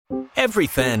Every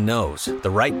fan knows the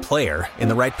right player in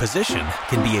the right position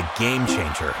can be a game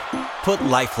changer. Put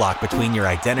LifeLock between your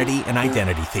identity and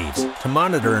identity thieves to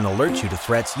monitor and alert you to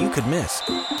threats you could miss.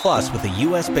 Plus, with a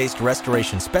U.S.-based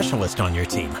restoration specialist on your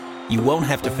team, you won't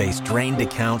have to face drained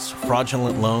accounts,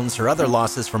 fraudulent loans, or other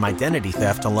losses from identity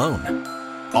theft alone.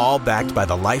 All backed by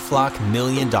the LifeLock $1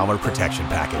 Million Protection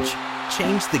Package.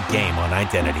 Change the game on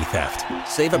identity theft.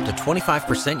 Save up to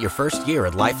 25% your first year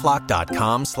at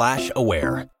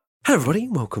LifeLock.com/aware. Hello everybody,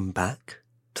 welcome back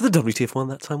to the WTF1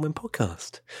 That Time When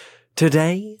podcast.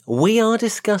 Today, we are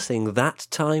discussing that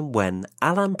time when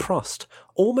Alain Prost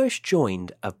almost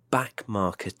joined a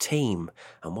Backmarker team,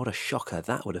 and what a shocker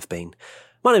that would have been.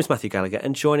 My name's Matthew Gallagher,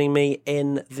 and joining me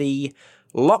in the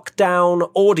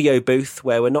lockdown audio booth,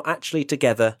 where we're not actually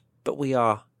together, but we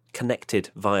are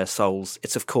connected via souls,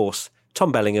 it's of course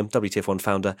Tom Bellingham, WTF1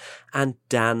 founder, and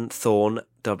Dan Thorne,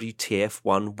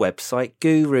 WTF1 website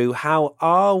guru. How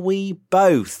are we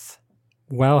both?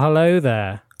 Well, hello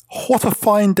there. What a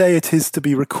fine day it is to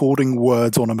be recording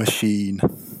words on a machine.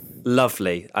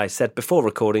 Lovely. I said before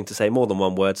recording to say more than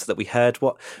one word so that we heard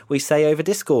what we say over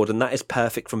Discord, and that is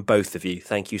perfect from both of you.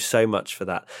 Thank you so much for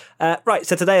that. Right,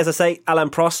 so today, as I say, Alain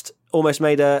Prost almost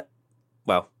made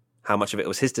well, how much of it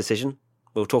was his decision?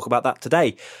 We'll talk about that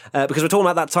today, because we're talking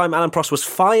about that time Alain Prost was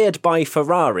fired by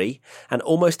Ferrari and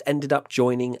almost ended up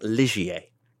joining Ligier.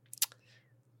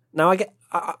 Now, I kind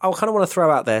of want to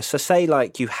throw out there, so say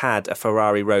like you had a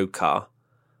Ferrari road car,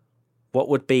 what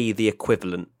would be the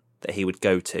equivalent that he would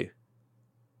go to?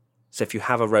 So if you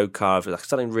have a road car of like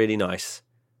something really nice,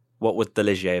 what would the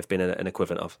Ligier have been an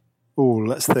equivalent of? Oh,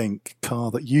 let's think.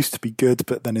 Car that used to be good,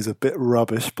 but then is a bit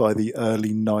rubbish by the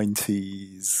early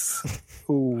 90s.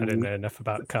 I don't know enough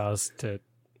about cars to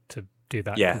do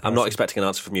that. Yeah, I'm not expecting an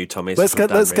answer from you, Tommy. Let's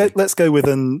go with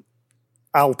an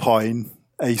Alpine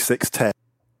A610.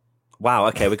 Wow,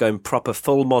 okay, we're going proper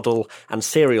full model and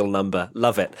serial number.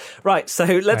 Love it. Right, so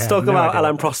let's talk about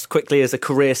Alain Prost quickly as a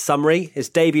career summary. His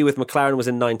debut with McLaren was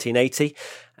in 1980,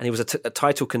 and he was a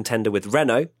title contender with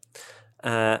Renault.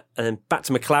 And then back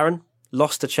to McLaren,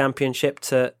 lost a championship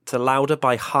to Lauda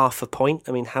by half a point.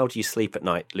 I mean, how do you sleep at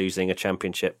night losing a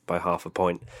championship by half a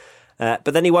point? But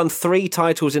then he won 3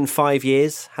 titles in 5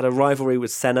 years, had a rivalry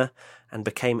with Senna, and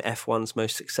became F1's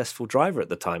most successful driver at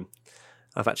the time.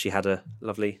 I've actually had a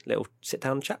lovely little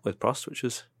sit-down chat with Prost, which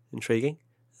was intriguing,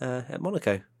 at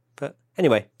Monaco. But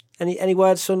anyway, any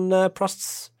words on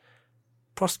Prost's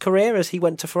career as he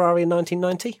went to Ferrari in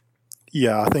 1990?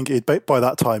 Yeah, I think by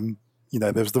that time,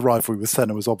 there was the rivalry with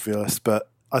Senna was obvious, but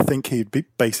I think he'd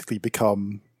basically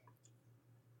become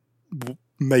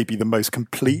maybe the most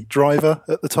complete driver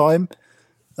at the time.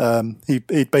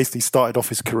 He'd basically started off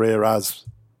his career as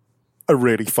a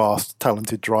really fast,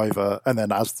 talented driver, and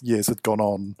then as years had gone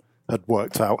on, had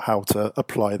worked out how to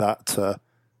apply that to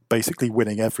basically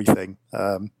winning everything.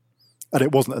 And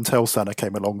it wasn't until Senna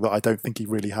came along that I don't think he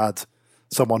really had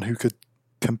someone who could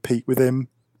compete with him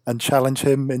and challenge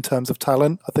him in terms of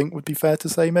talent, I think would be fair to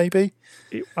say, maybe.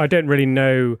 I don't really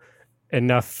know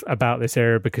enough about this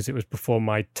era because it was before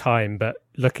my time, but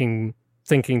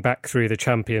thinking back through the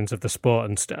champions of the sport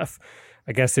and stuff,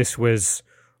 I guess this was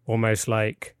almost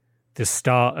like the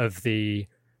start of the,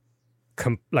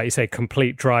 like you say,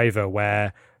 complete driver,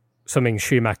 where something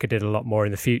Schumacher did a lot more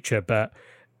in the future, but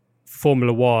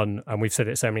Formula One, and we've said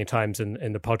it so many times in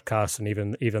the podcast and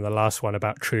even the last one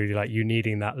about truly like you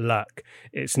needing that luck.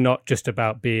 It's not just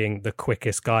about being the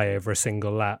quickest guy over a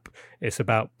single lap. It's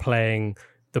about playing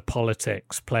the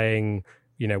politics, playing,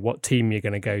 what team you're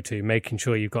going to go to, making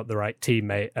sure you've got the right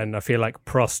teammate. And I feel like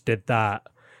Prost did that.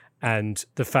 And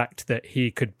the fact that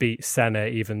he could beat Senna,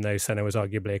 even though Senna was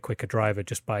arguably a quicker driver,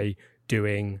 just by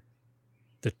doing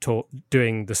the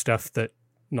stuff that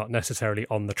not necessarily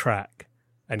on the track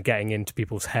and getting into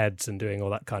people's heads and doing all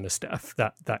that kind of stuff.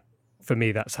 That for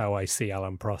me, that's how I see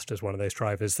Alain Prost as one of those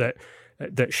drivers that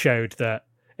showed that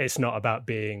it's not about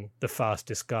being the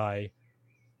fastest guy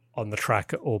on the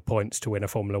track at all points to win a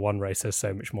Formula One race. There's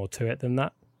so much more to it than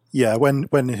that. Yeah, when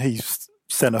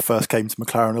Senna first came to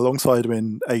McLaren alongside him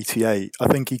in 88, I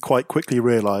think he quite quickly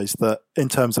realised that in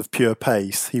terms of pure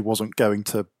pace, he wasn't going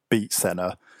to beat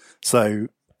Senna. So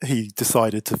he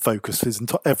decided to focus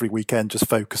every weekend, just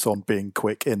focus on being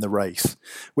quick in the race,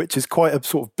 which is quite a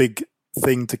sort of big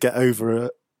thing to get over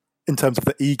in terms of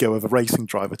the ego of a racing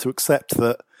driver, to accept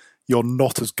that you're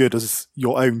not as good as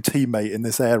your own teammate in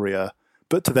this area,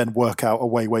 but to then work out a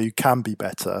way where you can be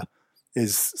better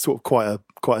is sort of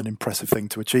quite an impressive thing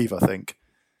to achieve, I think.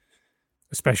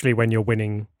 Especially when you're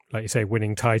winning, like you say,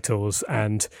 winning titles,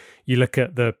 and you look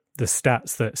at the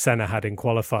stats that Senna had in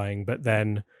qualifying, but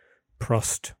then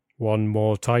Prost won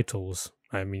more titles.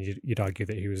 I mean, you'd argue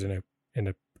that he was in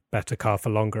a better car for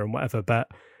longer and whatever, but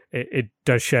it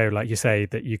does show, like you say,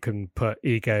 that you can put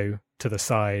ego to the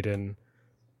side and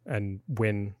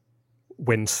win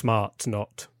smart,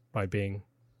 not by being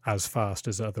as fast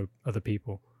as other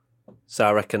people. So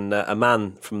I reckon a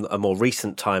man from a more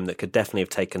recent time that could definitely have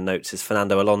taken notes is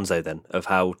Fernando Alonso, then, of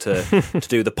how to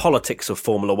do the politics of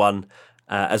Formula One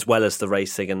as well as the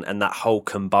racing, and that whole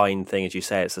combined thing. As you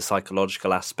say, it's the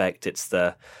psychological aspect,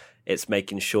 it's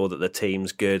making sure that the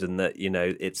team's good and that, you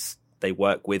know, they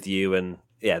work with you. And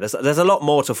yeah, there's a lot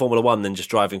more to Formula One than just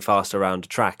driving fast around a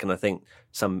track. And I think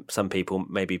some people,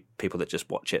 maybe people that just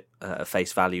watch it at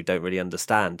face value, don't really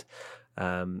understand.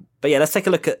 But yeah, let's take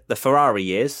a look at the Ferrari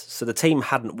years. So the team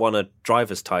hadn't won a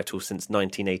driver's title since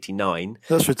 1989.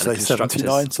 That should say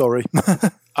 79, sorry.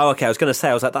 Oh, okay, I was going to say,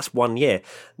 I was like, that's 1 year.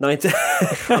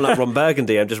 I'm like Ron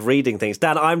Burgundy, I'm just reading things.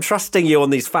 Dan, I'm trusting you on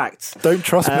these facts. Don't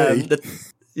trust me.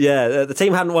 The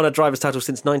team hadn't won a driver's title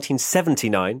since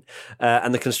 1979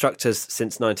 and the constructors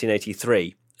since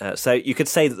 1983. So you could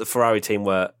say that the Ferrari team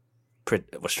were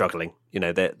struggling. You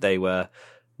know, they were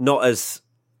not as...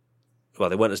 Well,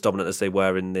 they weren't as dominant as they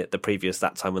were in the previous,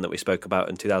 that time when that we spoke about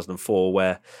in 2004,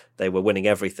 where they were winning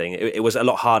everything. It was a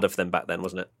lot harder for them back then,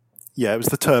 wasn't it? Yeah, it was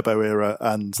the turbo era,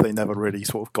 and they never really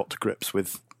sort of got to grips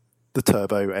with the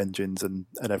turbo engines and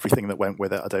everything that went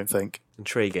with it, I don't think.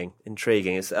 Intriguing.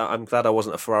 I'm glad I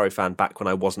wasn't a Ferrari fan back when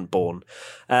I wasn't born.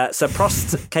 So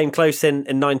Prost came close in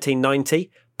 1990,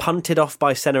 punted off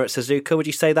by Senna at Suzuka. Would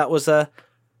you say that was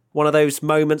one of those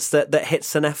moments that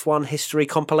hits an F1 history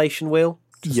compilation wheel?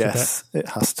 Yes, it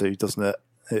has to, doesn't it?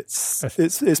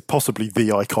 It's possibly the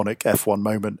iconic F1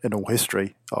 moment in all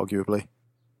history, arguably.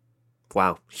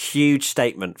 Wow, huge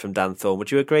statement from Dan Thorne.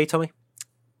 Would you agree, Tommy?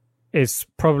 It's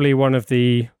probably one of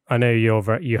the... I know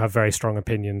you have very strong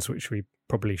opinions, which we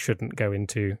probably shouldn't go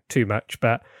into too much,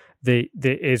 but it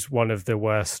is one of the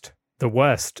worst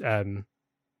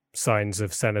signs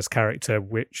of Senna's character,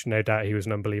 which no doubt he was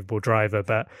an unbelievable driver,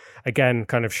 but again,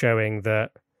 kind of showing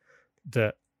that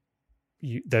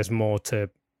there's more to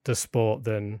the sport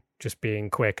than just being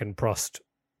quick, and Prost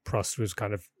was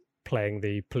kind of playing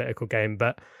the political game.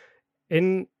 But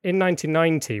in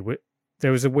 1990,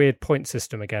 there was a weird point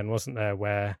system again, wasn't there?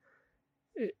 Where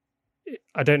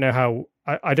I don't know how.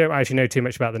 I don't actually know too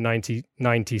much about the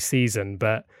 90 season,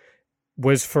 but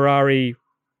was Ferrari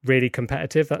really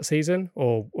competitive that season,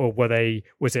 or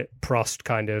was it Prost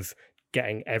kind of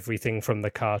getting everything from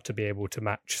the car to be able to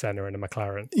match Senna in a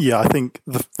McLaren? Yeah, I think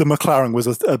the McLaren was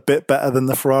a bit better than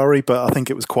the Ferrari, but I think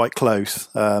it was quite close.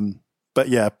 But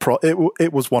yeah,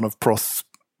 it was one of Prost's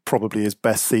probably his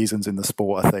best seasons in the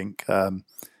sport, I think.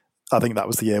 I think that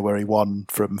was the year where he won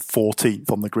from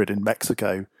 14th on the grid in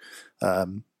Mexico,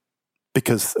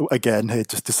 because again, he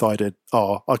just decided,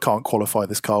 I can't qualify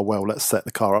this car well, let's set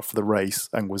the car up for the race,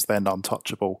 and was then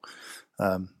untouchable.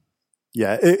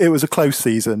 Yeah, it was a close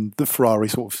season. The Ferrari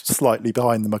sort of slightly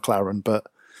behind the McLaren,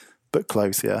 but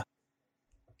close, yeah.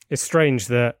 It's strange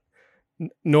that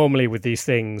normally with these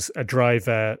things, a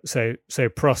driver... So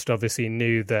Prost obviously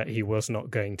knew that he was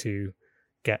not going to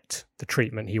get the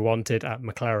treatment he wanted at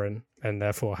McLaren, and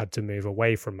therefore had to move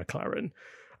away from McLaren.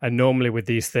 And normally with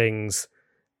these things,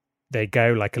 they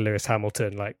go like a Lewis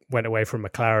Hamilton, like went away from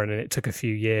McLaren, and it took a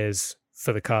few years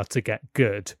for the car to get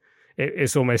good.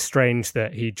 It's almost strange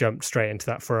that he jumped straight into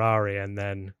that Ferrari, and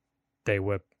then they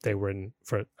were in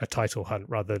for a title hunt,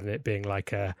 rather than it being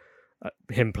like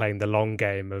him playing the long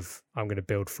game of, I'm going to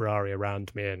build Ferrari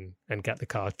around me and get the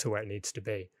car to where it needs to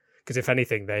be. Because if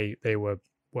anything, they were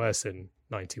worse in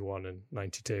 91 and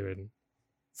 92 and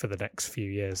for the next few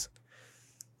years.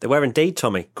 They were indeed,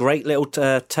 Tommy. Great little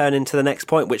turn into the next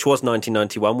point, which was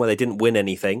 1991, where they didn't win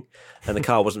anything and the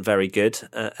car wasn't very good.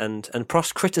 And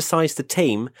Prost criticised the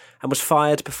team and was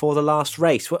fired before the last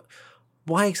race.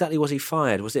 Why exactly was he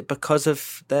fired? Was it because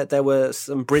of there were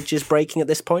some bridges breaking at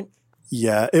this point?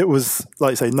 Yeah, it was,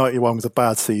 like I say, 91 was a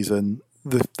bad season.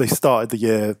 They started the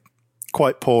year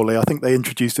quite poorly. I think they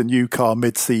introduced a new car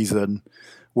mid-season,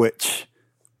 which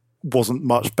wasn't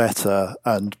much better,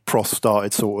 and Prost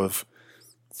started sort of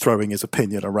throwing his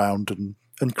opinion around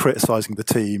and criticising the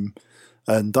team.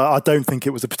 And I don't think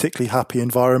it was a particularly happy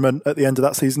environment at the end of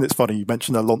that season. It's funny, you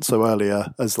mentioned Alonso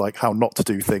earlier as like how not to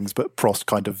do things, but Prost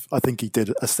kind of, I think he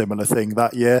did a similar thing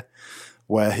that year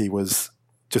where he was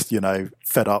just,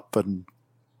 fed up and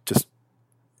just,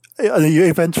 and he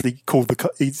eventually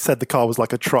he said the car was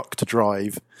like a truck to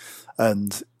drive.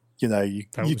 And, you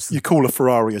call a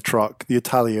Ferrari a truck, the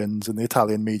Italians and the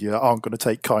Italian media aren't going to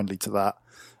take kindly to that.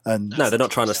 And no, they're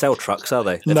not trying to sell trucks, are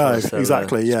they? No,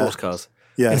 exactly. Yeah, sports cars.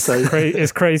 Yeah,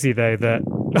 it's crazy though that,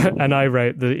 and I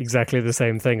wrote exactly the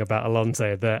same thing about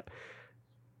Alonso, that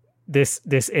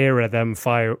this era, them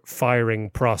firing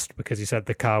Prost because he said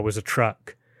the car was a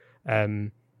truck.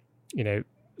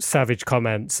 Savage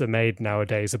comments are made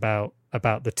nowadays about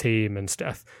the team and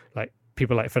stuff. Like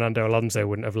people like Fernando Alonso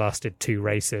wouldn't have lasted 2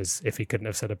 races if he couldn't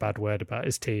have said a bad word about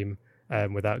his team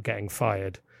without getting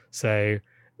fired. So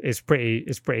it's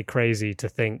pretty crazy to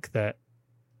think that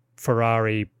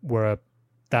Ferrari were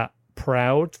that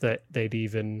proud that they'd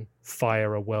even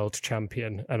fire a world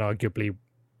champion and arguably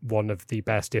one of the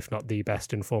best, if not the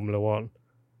best, in Formula One.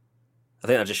 I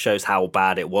think that just shows how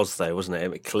bad it was, though, wasn't it? I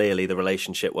mean, clearly, the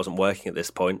relationship wasn't working at this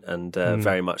point, and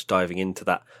very much diving into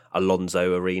that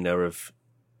Alonso arena of.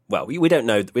 Well, we don't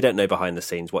know behind the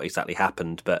scenes what exactly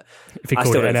happened, but I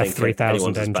still don't think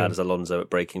anyone's as bad as Alonso at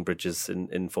breaking bridges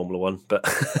in Formula One. But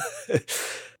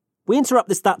we interrupt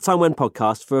this That Time When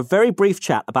podcast for a very brief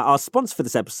chat about our sponsor for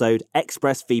this episode,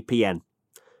 ExpressVPN.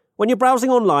 When you're browsing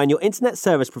online, your internet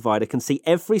service provider can see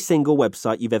every single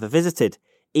website you've ever visited,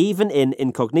 even in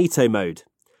incognito mode.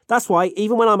 That's why,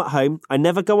 even when I'm at home, I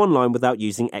never go online without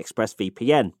using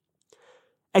ExpressVPN.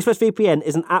 ExpressVPN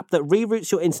is an app that reroutes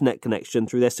your internet connection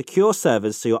through their secure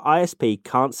servers so your ISP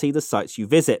can't see the sites you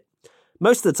visit.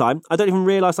 Most of the time, I don't even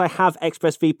realise I have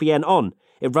ExpressVPN on.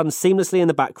 It runs seamlessly in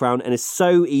the background and is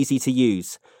so easy to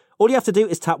use. All you have to do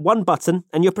is tap one button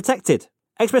and you're protected.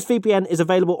 ExpressVPN is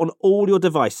available on all your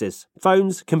devices,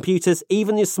 phones, computers,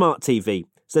 even your smart TV,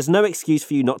 so there's no excuse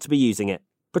for you not to be using it.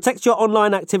 Protect your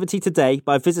online activity today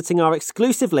by visiting our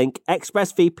exclusive link,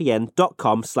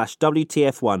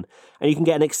 expressvpn.com/WTF1, and you can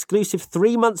get an exclusive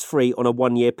 3 months free on a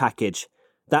 1-year package.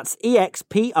 That's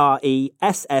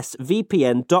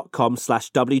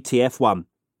expressvpn.com/WTF1.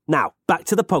 Now, back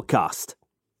to the podcast.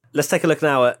 Let's take a look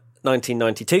now at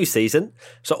 1992 season.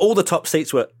 So all the top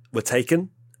seats were taken,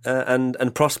 and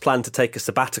Prost planned to take a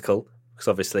sabbatical, because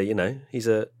obviously, he's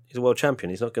a world champion.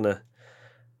 He's not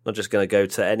just going to go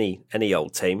to any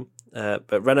old team.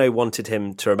 But Renault wanted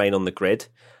him to remain on the grid,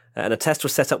 and a test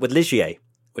was set up with Ligier,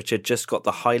 which had just got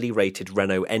the highly rated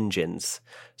Renault engines.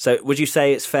 So would you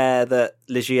say it's fair that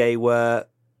Ligier were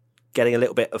getting a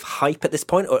little bit of hype at this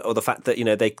point, or the fact that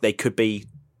they could be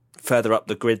further up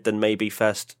the grid than maybe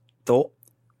first thought?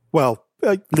 Well,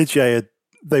 Ligier,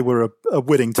 they were a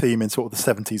winning team in sort of the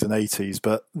 70s and 80s,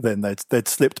 but then they'd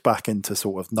slipped back into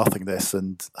sort of nothingness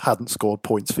and hadn't scored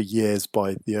points for years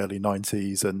by the early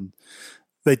 90s, and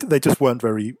they just weren't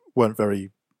a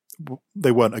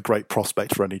great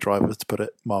prospect for any drivers, to put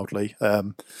it mildly.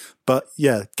 But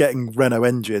yeah, getting Renault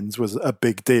engines was a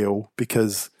big deal,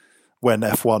 because when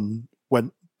F1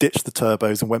 ditched the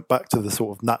turbos and went back to the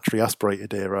sort of naturally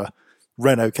aspirated era,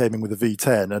 Renault came in with a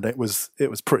V10 and it was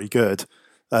pretty good.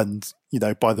 And,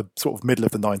 by the sort of middle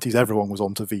of the 90s, everyone was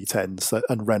onto V10s,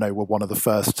 and Renault were one of the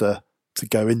first to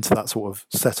go into that sort of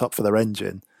setup for their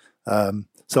engine.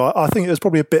 So I think it was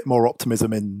probably a bit more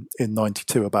optimism in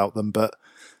 92 about them, but,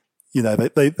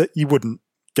 they you wouldn't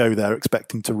go there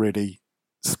expecting to really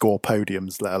score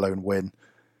podiums, let alone win.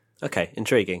 Okay,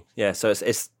 intriguing. Yeah, so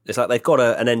it's like they've got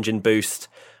an engine boost.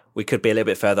 We could be a little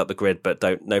bit further up the grid, but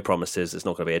no promises. It's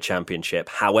not going to be a championship.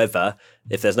 However,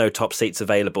 if there's no top seats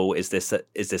available, is this a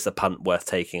punt worth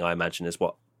taking? I imagine is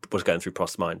what was going through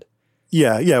Prost's mind.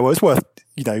 Yeah. Well, it's worth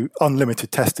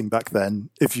unlimited testing back then.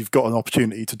 If you've got an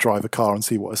opportunity to drive a car and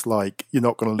see what it's like, you're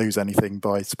not going to lose anything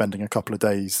by spending a couple of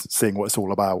days seeing what it's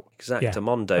all about.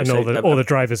 Exactamundo. And all the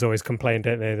drivers always complain,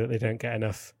 don't they, that they don't get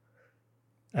enough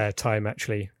time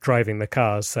actually driving the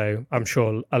cars. So I'm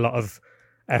sure a lot of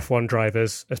F1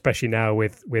 drivers, especially now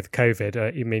with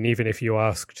COVID, even if you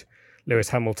asked Lewis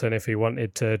Hamilton if he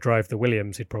wanted to drive the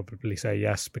Williams, he'd probably say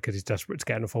yes, because he's desperate to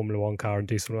get in a Formula One car and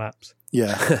do some laps.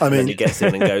 Yeah, and then he gets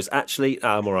in and goes, actually,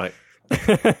 I'm all right.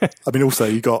 Also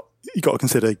you got to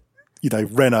consider,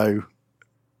 Renault.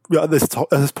 At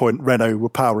this point, Renault were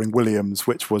powering Williams,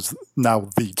 which was now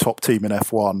the top team in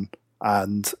F1,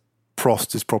 and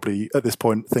Prost is probably at this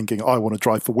point thinking, I want to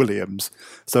drive for Williams.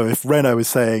 So if Renault is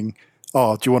saying,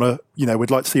 do you want to,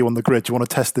 we'd like to see you on the grid, do you want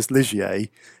to test this Ligier?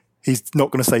 He's not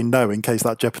going to say no in case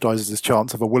that jeopardises his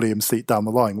chance of a Williams seat down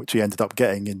the line, which he ended up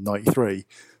getting in 93.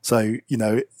 So,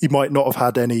 he might not have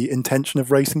had any intention of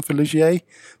racing for Ligier,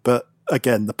 but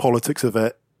again, the politics of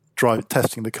it,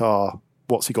 testing the car,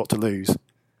 what's he got to lose?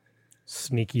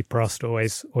 Sneaky Prost,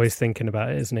 always thinking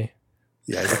about it, isn't he?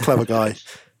 Yeah, he's a clever guy.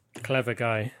 Clever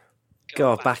guy.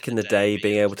 God, back in the day,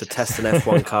 being able to test an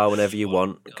F1 car whenever you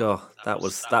want. God, that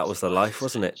was the life,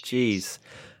 wasn't it? Jeez.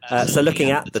 So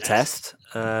looking at the test,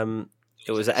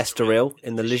 it was at Estoril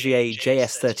in the Ligier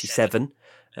JS37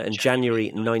 in January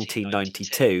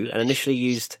 1992, and initially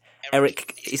used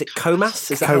Eric, is it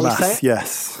Comas? Is that how we say Comas, it?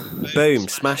 yes. Boom,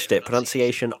 smashed it.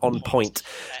 Pronunciation on point.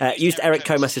 Used Eric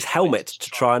Comas's helmet to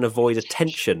try and avoid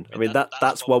attention. I mean,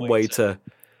 that's one way to.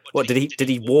 What did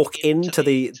he walk into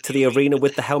the arena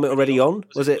with the helmet already on?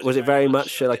 Was it very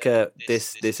much like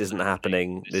this isn't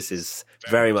happening? This is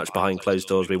very much behind closed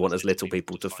doors. We want as little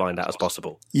people to find out as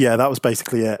possible. Yeah, that was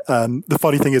basically it. The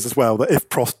funny thing is as well that if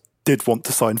Prost did want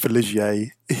to sign for Ligier,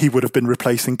 he would have been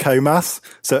replacing Comas.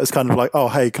 So it's kind of like, oh,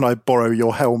 hey, can I borrow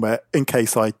your helmet in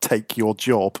case I take your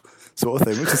job? Sort of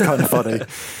thing, which is kind of funny.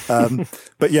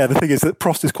 But yeah, the thing is that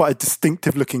Prost is quite a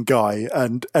distinctive looking guy,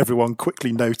 and everyone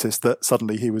quickly noticed that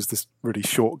suddenly he was this really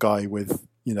short guy with,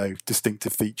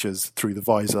 distinctive features through the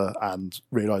visor, and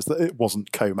realised that it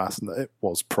wasn't Comas and that it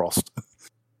was Prost.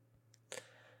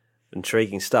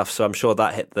 Intriguing stuff. So I'm sure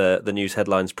that hit the news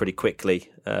headlines pretty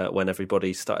quickly when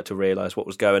everybody started to realise what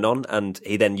was going on, and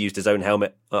he then used his own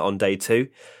helmet on day 2.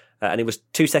 And he was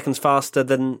 2 seconds faster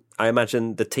than, I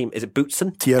imagine, the team. Is it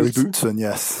Boutsen? Thierry Boutsen,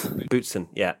 yes. Boutsen,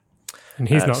 yeah. And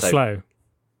he's not slow.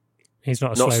 He's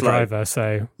not a slow driver,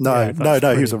 so... No,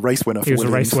 he was a race winner. He was a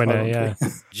race winner, yeah.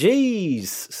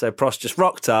 Jeez. So Prost just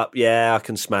rocked up. Yeah, I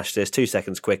can smash this. 2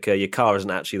 seconds quicker. Your car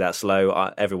isn't actually that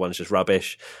slow. Everyone's just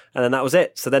rubbish. And then that was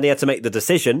it. So then he had to make the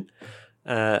decision,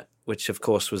 which of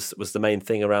course was the main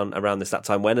thing around that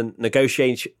time when, and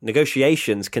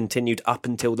negotiations continued up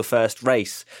until the first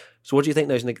race. So what do you think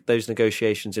those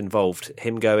negotiations involved?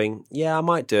 Him going, yeah, I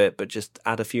might do it, but just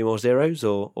add a few more zeros,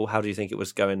 or how do you think it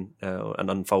was going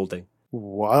and unfolding?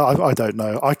 Well, I don't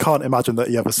know. I can't imagine that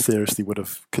he ever seriously would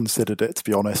have considered it, to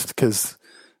be honest, because,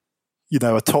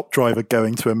 a top driver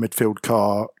going to a midfield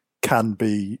car can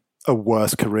be a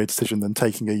worse career decision than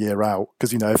taking a year out.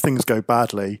 Because, if things go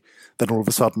badly, then all of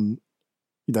a sudden,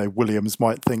 Williams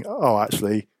might think, oh,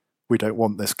 actually, we don't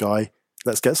want this guy.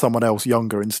 Let's get someone else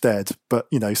younger instead. But,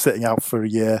 sitting out for a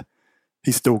year,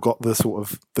 he's still got the sort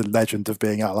of the legend of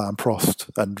being Alain Prost,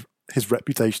 and his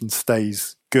reputation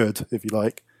stays good, if you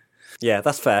like. Yeah,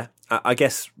 that's fair. I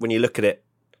guess when you look at it,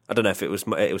 I don't know if it was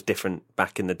different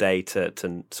back in the day to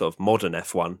sort of modern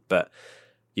F1, but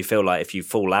you feel like if you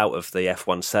fall out of the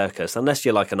F1 circus, unless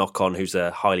you're like an Ocon who's a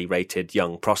highly rated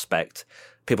young prospect,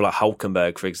 people like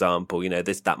Hulkenberg, for example,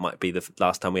 that might be the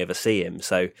last time we ever see him.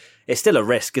 So it's still a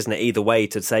risk, isn't it? Either way,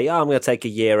 to say, I'm going to take a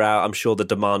year out. I'm sure the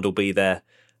demand will be there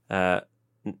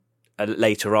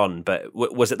later on. But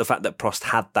was it the fact that Prost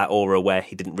had that aura where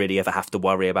he didn't really ever have to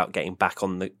worry about getting back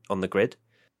on the grid?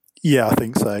 Yeah, I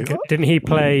think so. Didn't he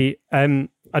play?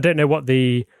 I don't know what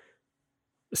the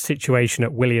situation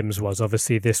at Williams was.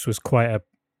 Obviously, this was quite a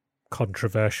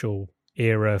controversial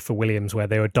era for Williams where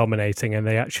they were dominating, and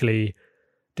they actually.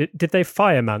 Did they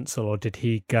fire Mansell or did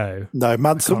he go? No,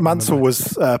 Mansell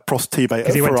was Prost's teammate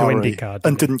at he Ferrari went to IndyCar,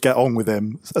 and didn't get on with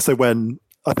him. So when,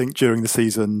 I think during the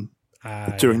season,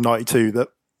 during 92, that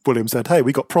Williams said, hey,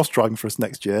 we got Prost driving for us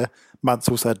next year,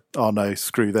 Mansell said, oh no,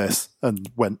 screw this, and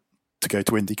went to go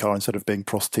to IndyCar instead of being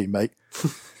Prost's teammate.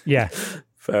 Yeah.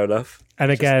 Fair enough.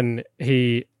 And again,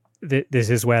 this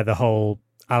is where the whole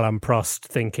Alain Prost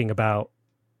thinking about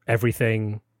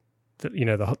everything,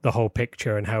 the whole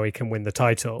picture and how he can win the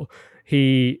title.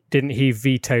 He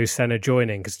veto Senna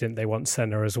joining because didn't they want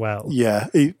Senna as well? Yeah,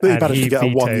 he managed to get a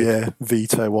 1 year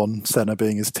veto on Senna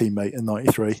being his teammate in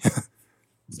 93.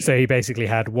 So he basically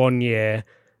had 1 year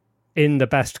in the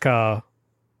best car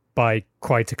by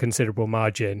quite a considerable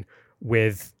margin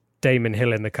with Damon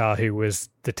Hill in the car, who was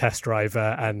the test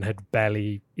driver and had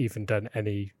barely even done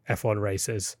any F1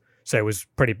 races. So it was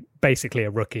basically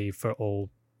a rookie for all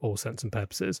sense and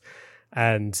purposes.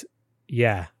 And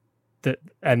yeah,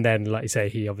 and then, like you say,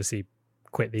 he obviously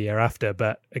quit the year after.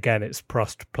 But again, it's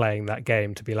Prost playing that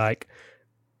game to be like,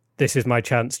 this is my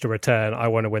chance to return. I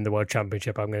want to win the World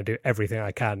Championship. I'm going to do everything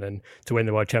I can. And to win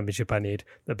the World Championship, I need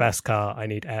the best car. I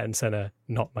need Ayrton Senna,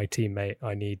 not my teammate.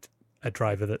 I need a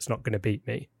driver that's not going to beat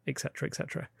me, etc.,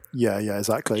 etc. Yeah,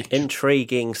 exactly.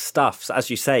 Intriguing stuff. So as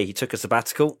you say, he took a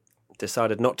sabbatical,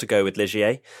 decided not to go with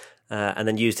Ligier, and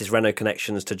then used his Renault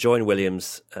connections to join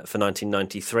Williams for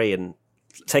 1993. And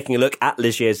taking a look at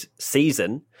Ligier's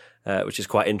season, which is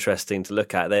quite interesting to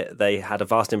look at, they had a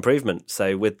vast improvement.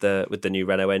 So with the new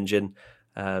Renault engine,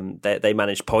 they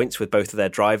managed points with both of their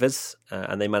drivers,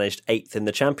 and they managed 8th in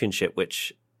the championship,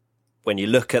 which, when you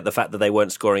look at the fact that they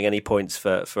weren't scoring any points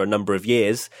for a number of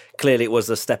years, clearly it was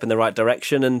a step in the right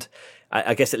direction. And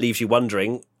I guess it leaves you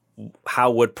wondering,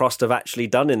 how would Prost have actually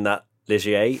done in that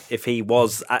Ligier if he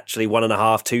was actually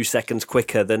 1.5-2 seconds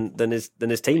quicker than his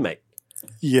teammate?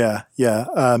 Yeah.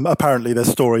 Apparently there's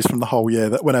stories from the whole year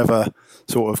that whenever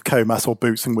sort of Comas or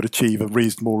Boutsen would achieve a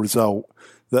reasonable result,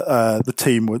 that the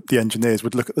team, the engineers,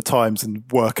 would look at the times and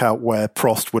work out where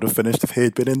Prost would have finished if he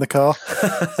had been in the car.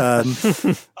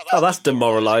 That's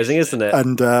demoralising, isn't it?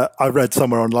 And I read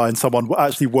somewhere online, someone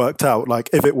actually worked out, like,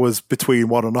 if it was between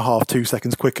 1.5, 2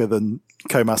 seconds quicker than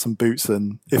Comas and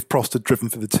Boutsen, if Prost had driven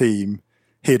for the team,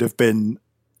 he'd have been,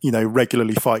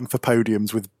 regularly fighting for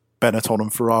podiums with Benetton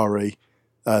and Ferrari.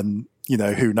 And,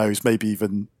 who knows, maybe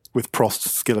even with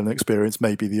Prost's skill and experience,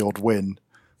 maybe the odd win.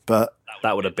 But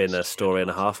that would have been a story and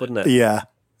a half, wouldn't it? Yeah.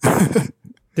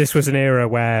 This was an era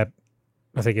where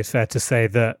I think it's fair to say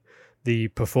that the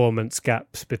performance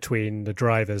gaps between the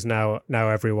drivers, now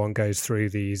everyone goes through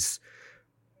these,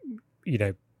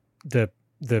 the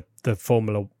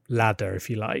Formula ladder, if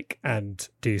you like, and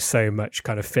do so much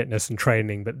kind of fitness and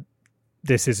training. But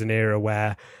this is an era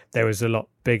where there was a lot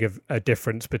big of a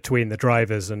difference between the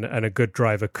drivers, and a good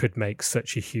driver could make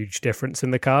such a huge difference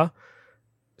in the car.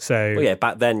 So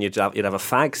back then you'd have a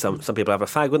fag. Some people have a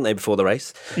fag, wouldn't they, before the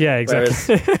race? Yeah,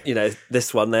 exactly. Whereas,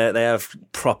 this one they have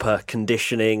proper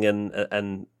conditioning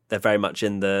and they're very much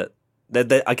in the.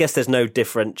 I guess there's no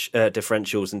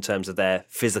differentials in terms of their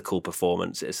physical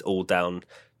performance. It's all down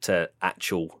to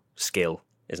actual skill,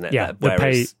 isn't it? Yeah.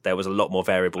 Whereas there was a lot more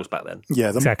variables back then. Yeah,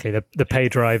 exactly. The pay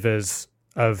drivers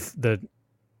of the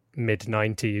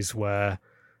mid-90s were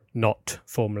not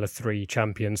Formula 3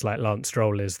 champions like Lance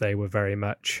Stroll is. They were very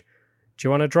much, do you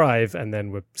want to drive? And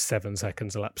then were 7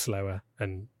 seconds a lap slower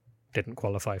and didn't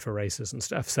qualify for races and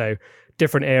stuff. So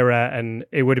different era, and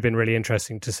it would have been really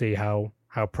interesting to see how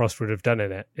Prost would have done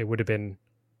in it. It would have been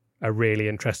a really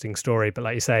interesting story. But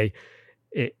like you say,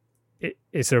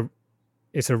 it's a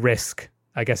risk.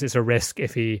 I guess it's a risk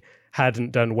if he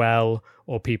hadn't done well,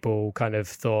 or people kind of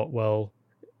thought, well,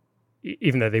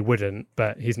 even though they wouldn't,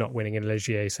 but he's not winning in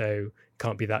Ligier, so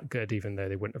can't be that good, even though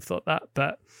they wouldn't have thought that.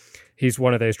 But he's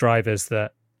one of those drivers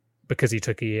that, because he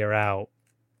took a year out,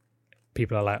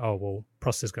 people are like, oh, well,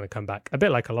 Prost is going to come back. A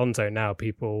bit like Alonso now.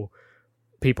 People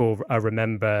are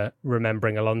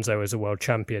remembering Alonso as a world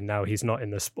champion. Now he's not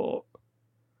in the sport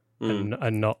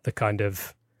and not the kind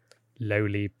of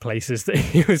lowly places that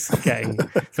he was getting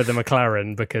for the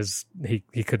McLaren, because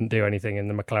he couldn't do anything in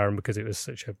the McLaren because it was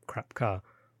such a crap car.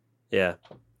 Yeah,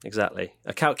 exactly.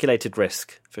 A calculated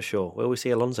risk, for sure. Will we see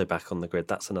Alonso back on the grid?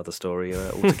 That's another story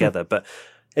altogether. But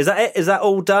is that it? Is that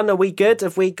all done? Are we good?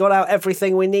 Have we got out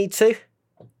everything we need to?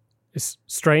 It's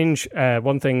strange.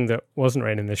 One thing that wasn't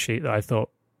written in the sheet that I thought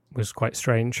was quite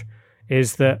strange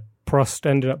is that Prost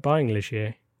ended up buying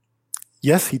Ligier.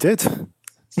 Yes, he did.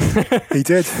 He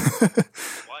did.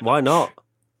 Why not?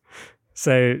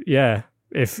 So, yeah,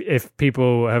 if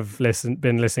people have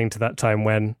been listening to that time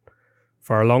when,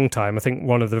 for a long time, I think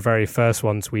one of the very first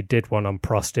ones we did one on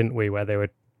Prost, didn't we, where they were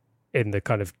in the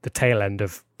kind of the tail end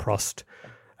of Prost,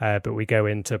 but we go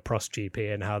into Prost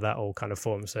GP and how that all kind of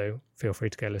formed. So feel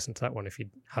free to go listen to that one if you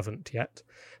haven't yet.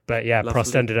 But yeah, lovely.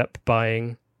 Prost ended up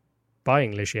buying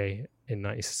Ligier in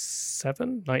 96,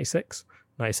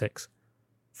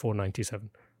 497.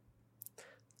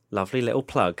 Lovely little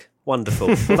plug. Wonderful.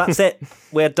 Well, that's it.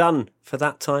 We're done for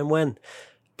that time when.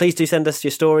 Please do send us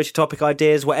your stories, your topic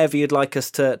ideas, whatever you'd like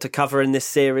us to cover in this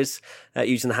series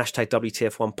using the hashtag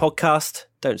WTF1 podcast.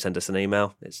 Don't send us an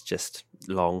email. It's just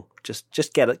long.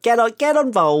 Just get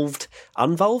involved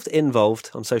on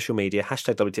social media,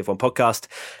 hashtag WTF1 podcast.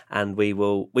 And we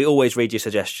always read your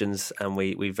suggestions, and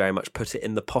we very much put it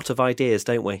in the pot of ideas,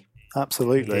 don't we?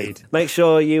 Absolutely. Indeed. Make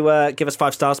sure you give us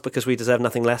 5 stars, because we deserve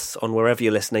nothing less on wherever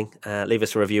you're listening. Leave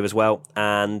us a review as well.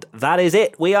 And that is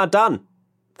it. We are done.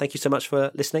 Thank you so much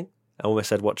for listening. I almost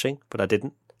said watching, but I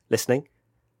didn't. Listening.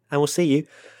 And we'll see you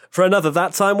for another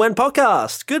That Time When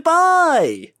podcast.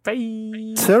 Goodbye.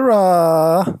 Bye.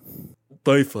 Ta-ra.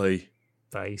 Bye.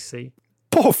 Bye. See.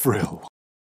 Porfril.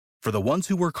 For the ones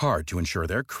who work hard to ensure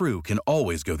their crew can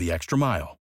always go the extra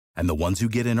mile, and the ones who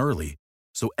get in early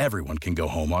so everyone can go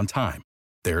home on time,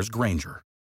 there's Grainger,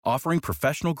 offering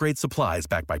professional-grade supplies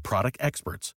backed by product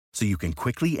experts so you can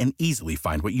quickly and easily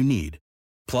find what you need.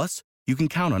 Plus, you can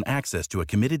count on access to a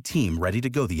committed team ready to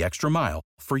go the extra mile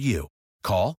for you.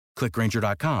 Call, click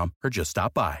Grainger.com, or just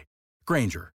stop by.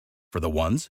 Grainger, for the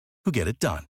ones who get it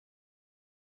done.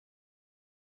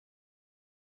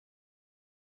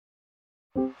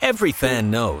 Every fan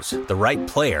knows the right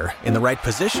player in the right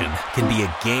position can be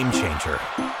a game changer.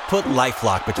 Put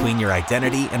LifeLock between your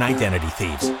identity and identity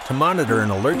thieves to monitor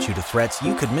and alert you to threats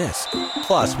you could miss.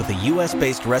 Plus, with a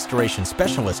U.S.-based restoration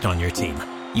specialist on your team,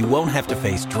 you won't have to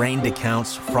face drained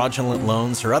accounts, fraudulent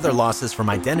loans, or other losses from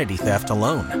identity theft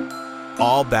alone.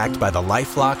 All backed by the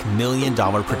LifeLock $1 Million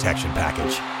Protection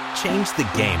Package. Change the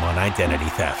game on identity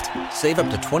theft. Save up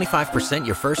to 25%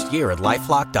 your first year at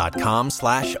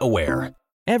LifeLock.com/aware.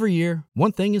 Every year,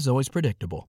 one thing is always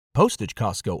predictable. Postage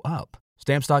costs go up.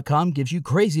 Stamps.com gives you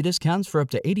crazy discounts for up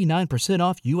to 89%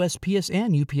 off USPS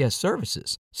and UPS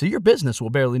services, so your business will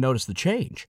barely notice the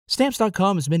change.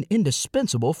 Stamps.com has been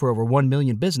indispensable for over 1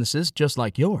 million businesses just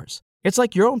like yours. It's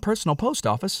like your own personal post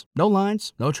office. No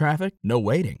lines, no traffic, no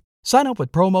waiting. Sign up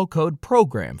with promo code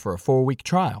PROGRAM for a 4-week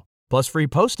trial, plus free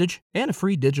postage and a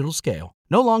free digital scale.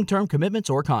 No long-term commitments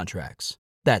or contracts.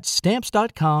 That's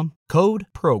Stamps.com, code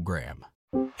PROGRAM.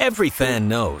 Every fan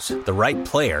knows the right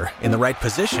player in the right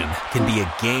position can be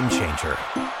a game changer.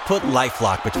 Put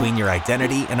LifeLock between your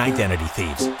identity and identity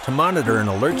thieves to monitor and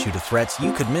alert you to threats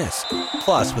you could miss.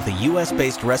 Plus, with a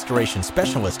U.S.-based restoration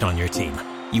specialist on your team,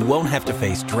 you won't have to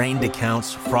face drained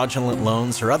accounts, fraudulent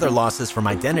loans, or other losses from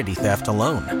identity theft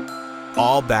alone.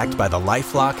 All backed by the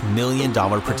LifeLock $1 Million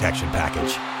Protection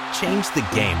Package. Change the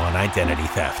game on identity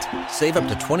theft. Save up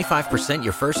to 25%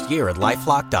 your first year at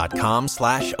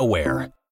LifeLock.com/aware.